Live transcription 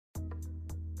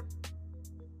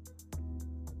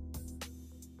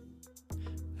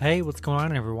Hey, what's going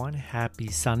on, everyone? Happy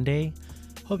Sunday.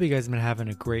 Hope you guys have been having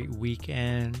a great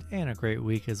weekend and a great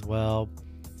week as well.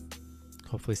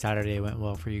 Hopefully Saturday went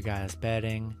well for you guys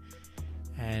betting.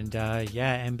 And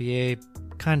NBA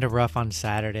kind of rough on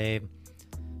Saturday.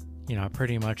 You know,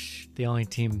 pretty much the only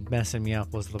team messing me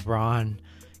up was LeBron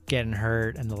getting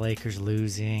hurt and the Lakers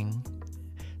losing.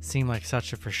 Seemed like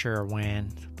such a for sure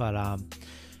win. But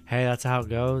hey, that's how it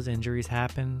goes. Injuries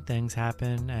happen, things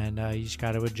happen, and you just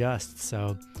got to adjust.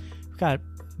 So we've got a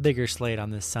bigger slate on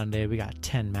this Sunday. We got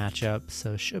 10 matchups,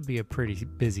 so it should be a pretty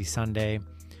busy Sunday.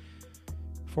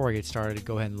 Before I get started,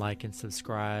 go ahead and like and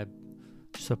subscribe.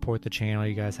 Support the channel.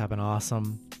 You guys have been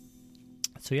awesome.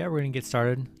 So yeah, we're going to get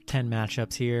started. 10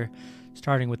 matchups here,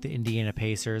 starting with the Indiana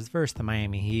Pacers versus the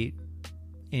Miami Heat.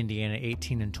 Indiana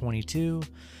 18-22,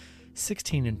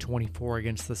 16-24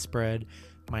 against the spread.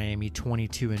 Miami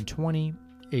 22-20,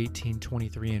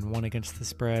 18-23-1 against the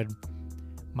spread.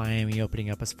 Miami opening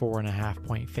up as 4.5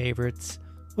 point favorites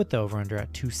with the over-under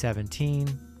at 217.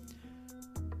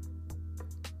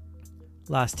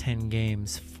 Last 10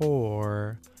 games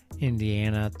for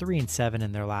Indiana, 3-7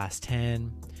 in their last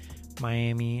 10.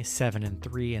 Miami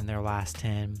 7-3 in their last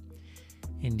 10.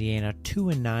 Indiana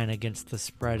 2-9 against the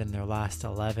spread in their last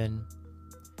 11.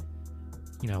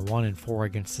 1-4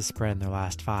 against the spread in their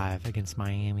last 5 against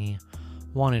Miami.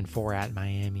 1-4 at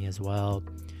Miami as well.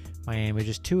 Miami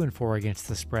just 2-4 against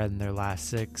the spread in their last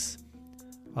 6.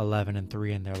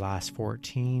 11-3 in their last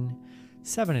 14.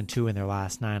 7-2 in their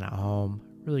last 9 at home.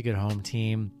 Really good home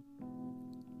team.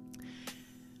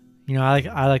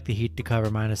 I like the Heat to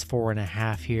cover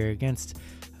 -4.5 here against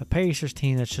a Pacers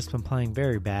team that's just been playing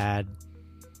very bad.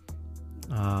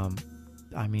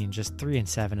 Just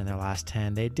 3-7 in their last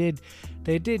 10. They did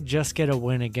just get a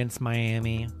win against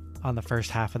Miami on the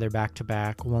first half of their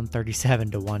back-to-back,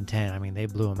 137-110. They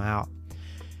blew them out.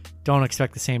 Don't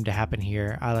expect the same to happen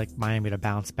here. I like Miami to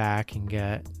bounce back and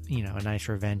get, a nice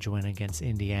revenge win against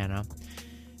Indiana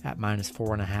at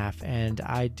 -4.5. And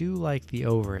I do like the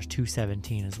over as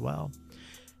 217 as well.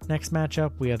 Next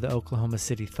matchup, we have the Oklahoma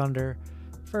City Thunder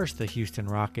versus the Houston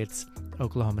Rockets.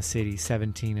 Oklahoma City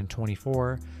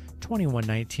 17-24.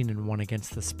 21-19-1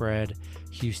 against the spread.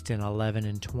 Houston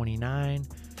 11-29,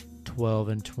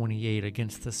 12-28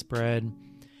 against the spread.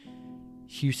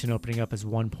 Houston opening up as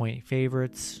 1 point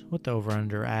favorites with the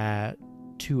over-under at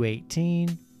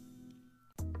 218.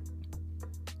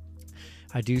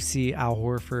 I do see Al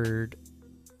Horford,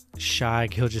 Shai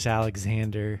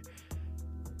Gilgeous-Alexander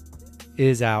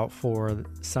is out for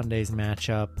Sunday's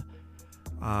matchup.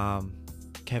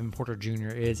 Kevin Porter Jr.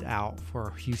 is out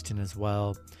for Houston as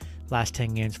well. Last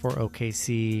 10 games for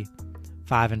OKC,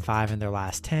 5-5 in their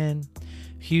last 10.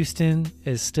 Houston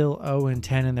is still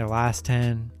 0-10 in their last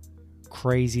 10.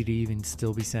 Crazy to even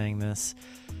still be saying this.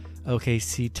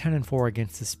 OKC 10-4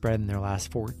 against the spread in their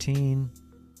last 14.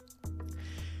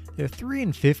 They're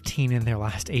 3-15 in their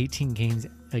last 18 games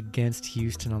against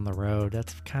Houston on the road.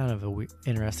 That's kind of an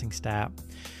interesting stat.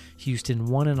 Houston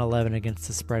 1-11 against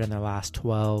the spread in their last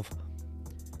 12.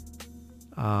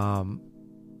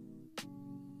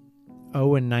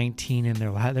 0-19 in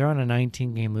they're on a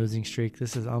 19-game losing streak.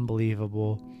 This is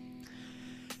unbelievable.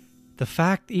 The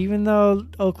fact, even though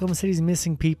Oklahoma City's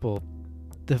missing people,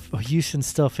 the Houston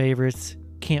still favorites.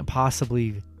 Can't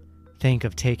possibly think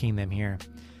of taking them here.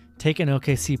 Taking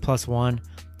OKC +1.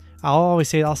 I'll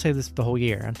say this the whole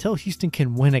year. Until Houston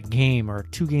can win a game or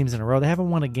 2 games in a row, they haven't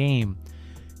won a game.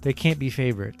 They can't be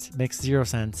favorites. It makes 0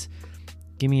 sense.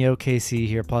 Give me OKC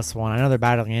here +1. I know they're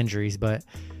battling injuries, but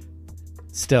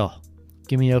still.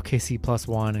 Give me OKC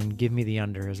 +1 and give me the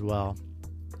under as well.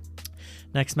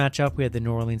 Next matchup, we had the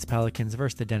New Orleans Pelicans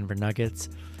versus the Denver Nuggets.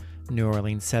 New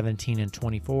Orleans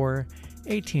 17-24,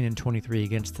 18-23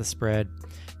 against the spread.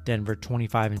 Denver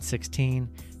 25-16,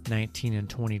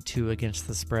 19-22 against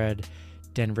the spread.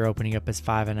 Denver opening up as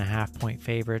 5.5 point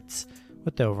favorites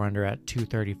with the over-under at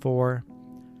 234.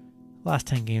 Last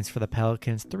 10 games for the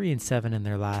Pelicans, 3-7 in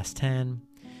their last 10.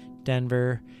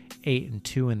 Denver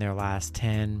 8-2 in their last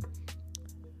 10.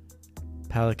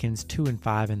 Pelicans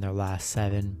 2-5 in their last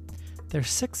 7. They're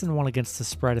 6-1 against the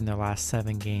spread in their last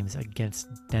 7 games against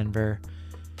Denver.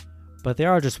 But they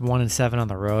are just 1-7 on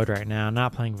the road right now,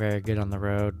 not playing very good on the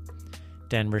road.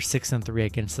 Denver 6-3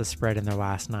 against the spread in their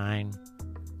last 9.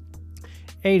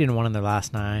 8-1 in their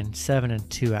last 9.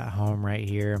 7-2 at home right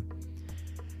here.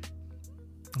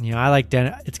 I like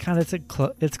Denver.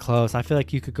 It's close. I feel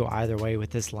like you could go either way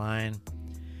with this line.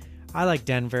 I like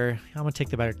Denver. I'm going to take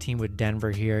the better team with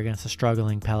Denver here against a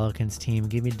struggling Pelicans team.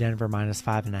 Give me Denver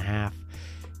 -5.5.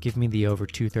 Give me the over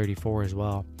 234 as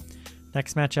well.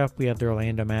 Next matchup, we have the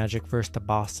Orlando Magic versus the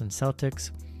Boston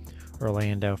Celtics.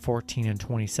 Orlando 14 and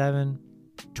 27,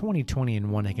 20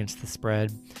 and 1 against the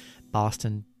spread.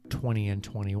 Boston 20 and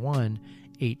 21,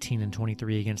 18 and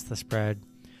 23 against the spread.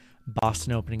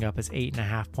 Boston opening up as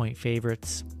 8.5 point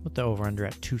favorites with the over under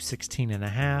at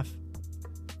 216.5.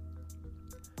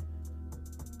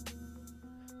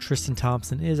 Tristan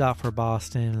Thompson is out for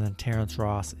Boston, and then Terrence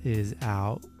Ross is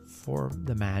out for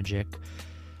the Magic.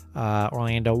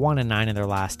 Orlando 1 and 9 in their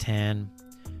last 10.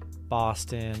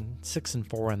 Boston 6 and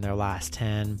 4 in their last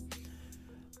 10.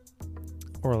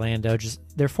 Orlando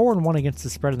they're 4 and 1 against the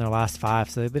spread in their last 5,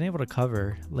 so they've been able to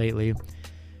cover lately.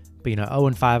 But 0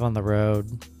 and 5 on the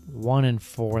road, 1 and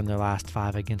 4 in their last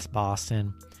 5 against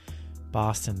Boston.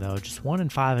 Boston though, just 1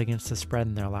 and 5 against the spread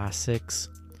in their last 6,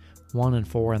 1 and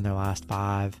 4 in their last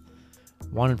 5,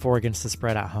 1 and 4 against the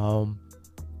spread at home.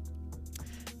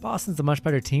 Boston's a much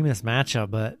better team in this matchup,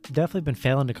 but definitely been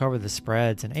failing to cover the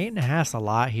spreads, and 8.5 is a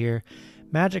lot here.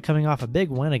 Magic coming off a big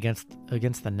win against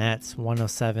the Nets,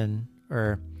 107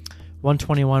 or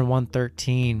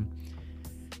 121-113.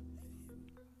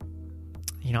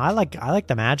 I like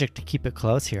the Magic to keep it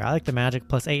close here. I like the Magic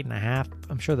plus 8.5.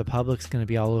 I'm sure the public's going to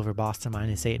be all over Boston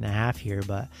minus 8.5 here,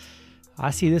 but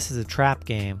I see this as a trap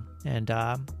game, and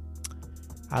I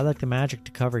like the Magic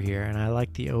to cover here, and I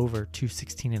like the over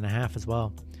 216.5 as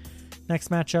well. Next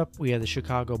matchup, we have the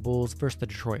Chicago Bulls versus the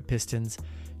Detroit Pistons.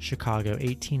 Chicago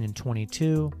 18 and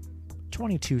 22,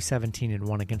 22-17 and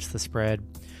 1 against the spread.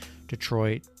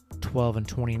 Detroit 12 and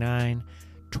 29,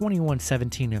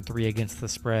 21-17 and 3 against the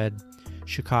spread.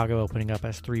 Chicago opening up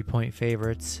as 3-point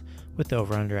favorites with the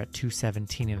over-under at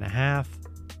 217.5.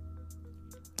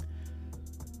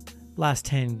 Last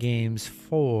 10 games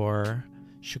for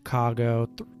Chicago,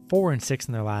 4 and 6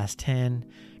 in their last 10.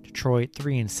 Detroit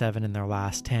 3 and 7 in their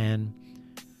last 10.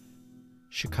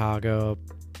 Chicago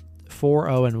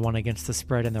 4-0 and 1 against the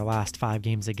spread in their last 5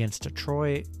 games against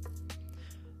Detroit.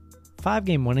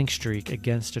 5-game winning streak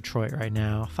against Detroit right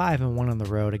now. 5 and 1 on the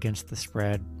road against the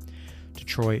spread.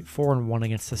 Detroit 4 and 1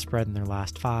 against the spread in their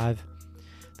last 5.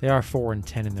 They are 4 and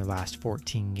 10 in their last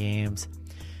 14 games.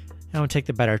 I'm going to take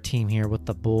the better team here with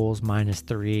the Bulls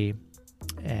 -3,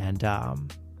 and I'm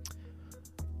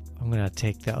going to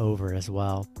take the over as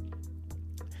well.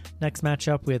 Next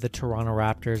matchup, we have the Toronto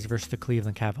Raptors versus the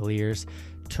Cleveland Cavaliers.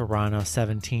 Toronto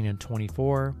 17 and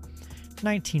 24,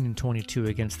 19 and 22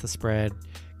 against the spread.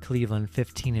 Cleveland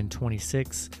 15 and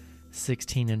 26,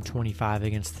 16 and 25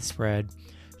 against the spread.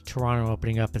 Toronto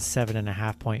opening up as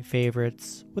 7.5 point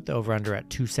favorites with the over-under at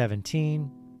 217.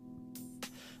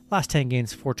 Last 10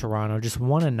 games for Toronto, just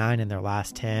 1 and 9 in their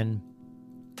last 10.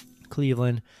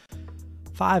 Cleveland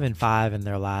 5 and 5 in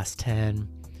their last 10.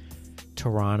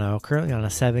 Toronto currently on a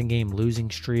 7-game losing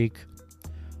streak,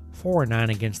 4 and 9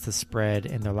 against the spread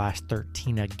in their last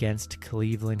 13 against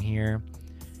Cleveland here.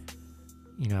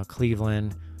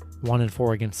 Cleveland 1 and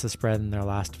 4 against the spread in their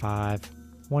last 5,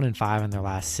 1 and 5 in their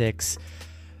last 6.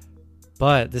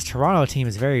 But this Toronto team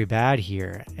is very bad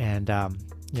here, and I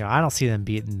don't see them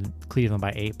beating Cleveland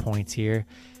by 8 points here.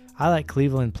 I like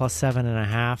Cleveland plus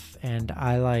 7.5, and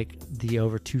I like the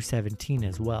over 217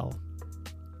 as well.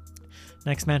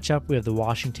 Next matchup, we have the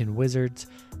Washington Wizards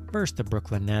versus the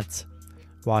Brooklyn Nets.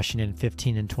 Washington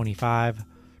 15 and 25,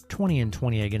 20 and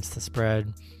 20 against the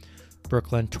spread.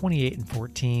 Brooklyn 28 and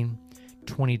 14,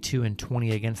 22 and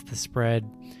 20 against the spread.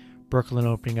 Brooklyn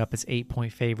opening up as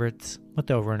 8-point favorites with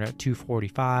the over-under at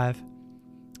 245.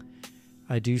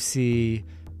 I do see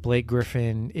Blake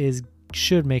Griffin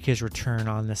should make his return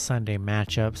on the Sunday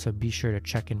matchup, so be sure to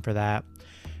check in for that.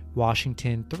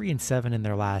 Washington 3 and 7 in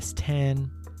their last 10.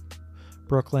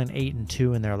 Brooklyn 8 and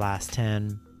 2 in their last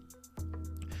 10.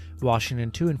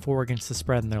 Washington 2 and 4 against the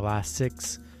spread in their last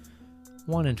 6.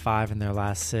 1 and 5 in their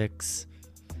last 6.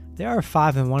 They are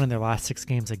 5 and 1 in their last 6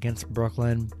 games against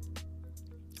Brooklyn.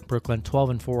 Brooklyn 12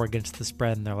 and 4 against the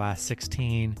spread in their last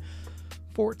 16.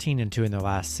 14 and 2 in their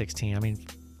last 16. I mean,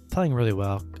 playing really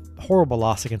well. Horrible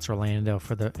loss against Orlando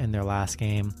in their last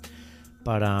game.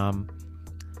 But I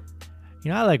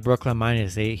like Brooklyn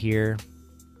 -8 here.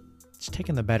 Just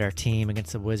taking the better team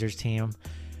against the Wizards team.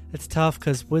 It's tough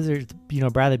because Wizards,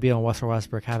 Bradley Beal and Russell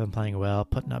Westbrook have been playing well,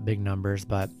 putting up big numbers,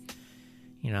 but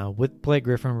with Blake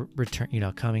Griffin return,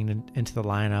 coming into the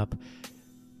lineup,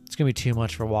 it's gonna be too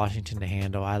much for Washington to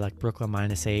handle. I like Brooklyn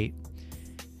 -8.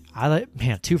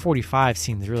 245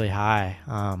 seems really high.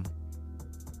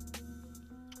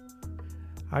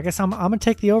 I guess I'm gonna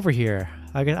take the over here.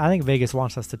 I think Vegas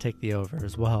wants us to take the over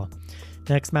as well.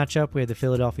 Next matchup, we have the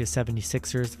Philadelphia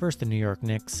 76ers versus the New York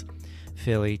Knicks.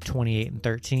 Philly 28 and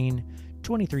 13,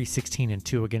 23-16 and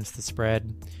 2 against the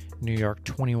spread. New York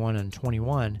 21 and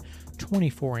 21,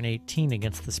 24 and 18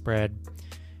 against the spread.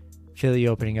 Philly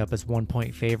opening up as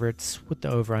 1-point favorites with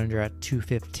the over-under at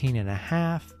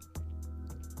 215.5.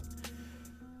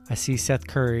 I see Seth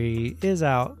Curry is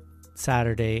out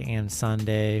Saturday and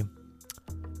Sunday.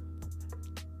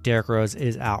 Derrick Rose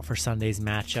is out for Sunday's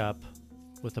matchup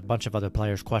with a bunch of other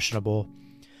players questionable.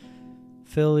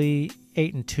 Philly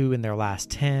 8-2 in their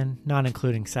last 10, not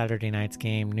including Saturday night's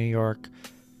game. New York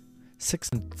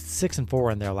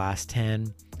 6-4 in their last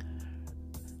 10.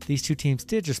 These two teams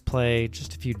did just play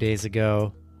just a few days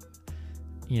ago.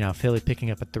 Philly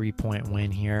picking up a 3-point win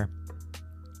here.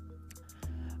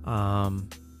 I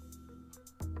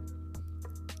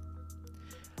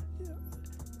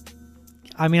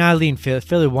lean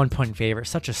Philly 1-point favorite.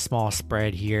 Such a small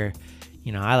spread here.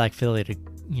 I like Philly to,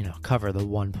 cover the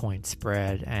 1-point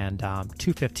spread, and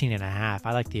 215.5.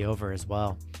 I like the over as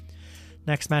well.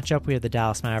 Next matchup, we have the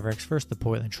Dallas Mavericks versus the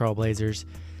Portland Trail Blazers.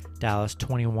 Dallas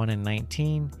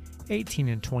 21-19,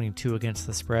 18-22 against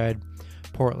the spread.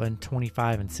 Portland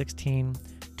 25-16,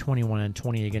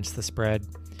 21-20 against the spread.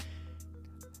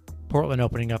 Portland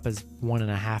opening up as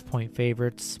 1.5-point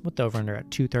favorites with the over-under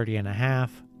at 230.5.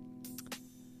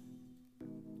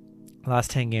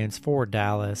 Last 10 games for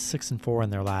Dallas, 6-4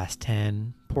 in their last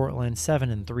 10. Portland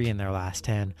 7-3 in their last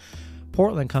 10.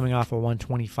 Portland coming off a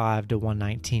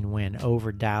 125-119 win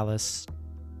over Dallas,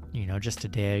 just a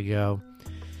day ago.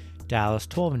 Dallas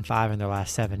 12-5 in their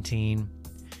last 17.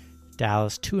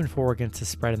 Dallas 2-4 against the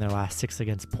spread in their last 6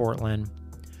 against Portland.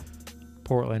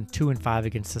 Portland 2-5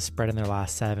 against the spread in their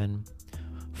last 7.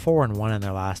 4-1 in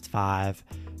their last 5.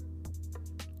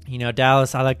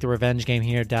 Dallas, I like the revenge game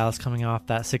here. Dallas coming off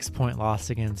that 6-point loss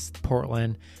against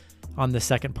Portland on the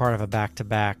second part of a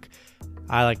back-to-back.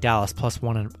 I like Dallas plus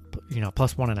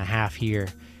 1.5 here.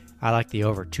 I like the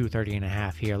over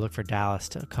 230.5 here. Look for Dallas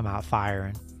to come out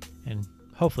firing and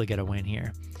hopefully get a win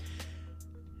here.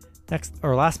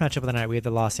 Last matchup of the night, we have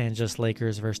the Los Angeles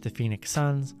Lakers versus the Phoenix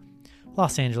Suns.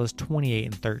 Los Angeles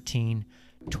 28-13,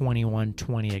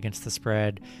 21-20 against the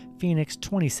spread. Phoenix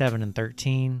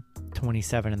 27-13,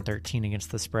 27-13 against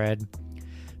the spread.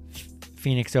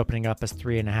 Phoenix opening up as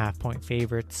 3.5-point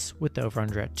favorites with the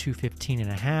over-under at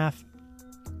 215.5.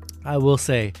 I will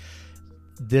say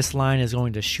this line is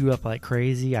going to shoot up like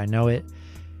crazy. I know it.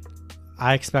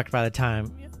 I expect by the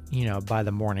time, by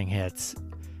the morning hits,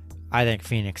 I think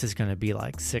Phoenix is going to be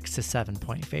like 6 to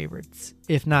 7-point favorites.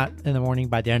 If not in the morning,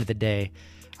 by the end of the day,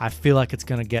 I feel like it's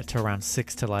going to get to around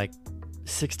 6 to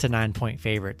 9-point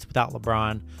favorites without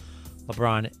LeBron.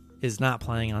 LeBron is not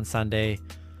playing on Sunday,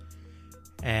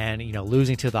 and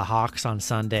losing to the Hawks on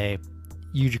Sunday,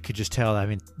 you could just tell.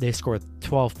 They scored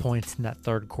 12 points in that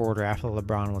third quarter after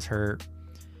LeBron was hurt.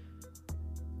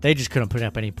 They just couldn't put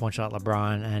up any points without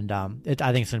LeBron, and I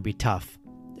think it's going to be tough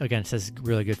against this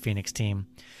really good Phoenix team.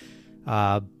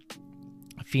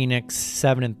 Phoenix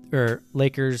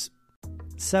Lakers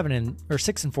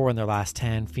 6-4 in their last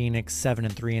 10. Phoenix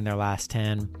 7-3 in their last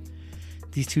 10.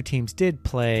 These two teams did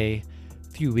play a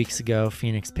few weeks ago.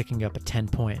 Phoenix picking up a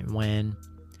 10-point win.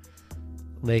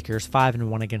 Lakers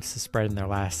 5-1 against the spread in their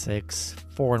last 6,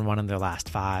 4-1 in their last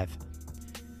 5.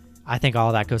 I think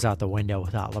all that goes out the window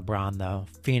without LeBron, though.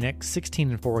 Phoenix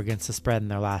 16-4 against the spread in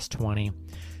their last 20,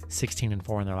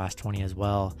 16-4 in their last 20 as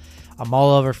well. I'm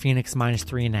all over Phoenix minus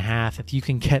 3.5. If you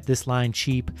can get this line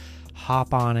cheap,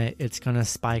 hop on it. It's gonna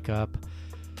spike up.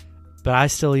 But I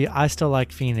still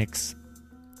like Phoenix.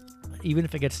 Even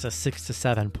if it gets to 6 to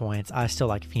 7 points, I still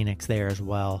like Phoenix there as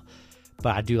well.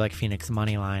 But I do like Phoenix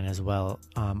money line as well.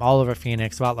 All over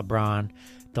Phoenix without LeBron.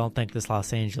 Don't think this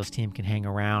Los Angeles team can hang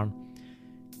around.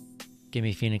 Give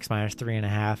me Phoenix minus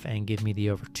 3.5 and give me the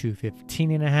over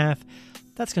 215.5.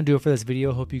 That's going to do it for this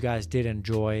video. Hope you guys did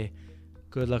enjoy.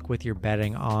 Good luck with your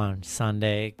betting on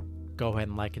Sunday. Go ahead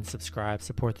and like and subscribe.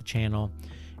 Support the channel.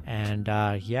 And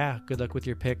good luck with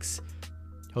your picks.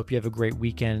 Hope you have a great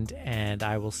weekend. And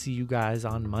I will see you guys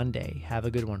on Monday. Have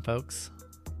a good one, folks.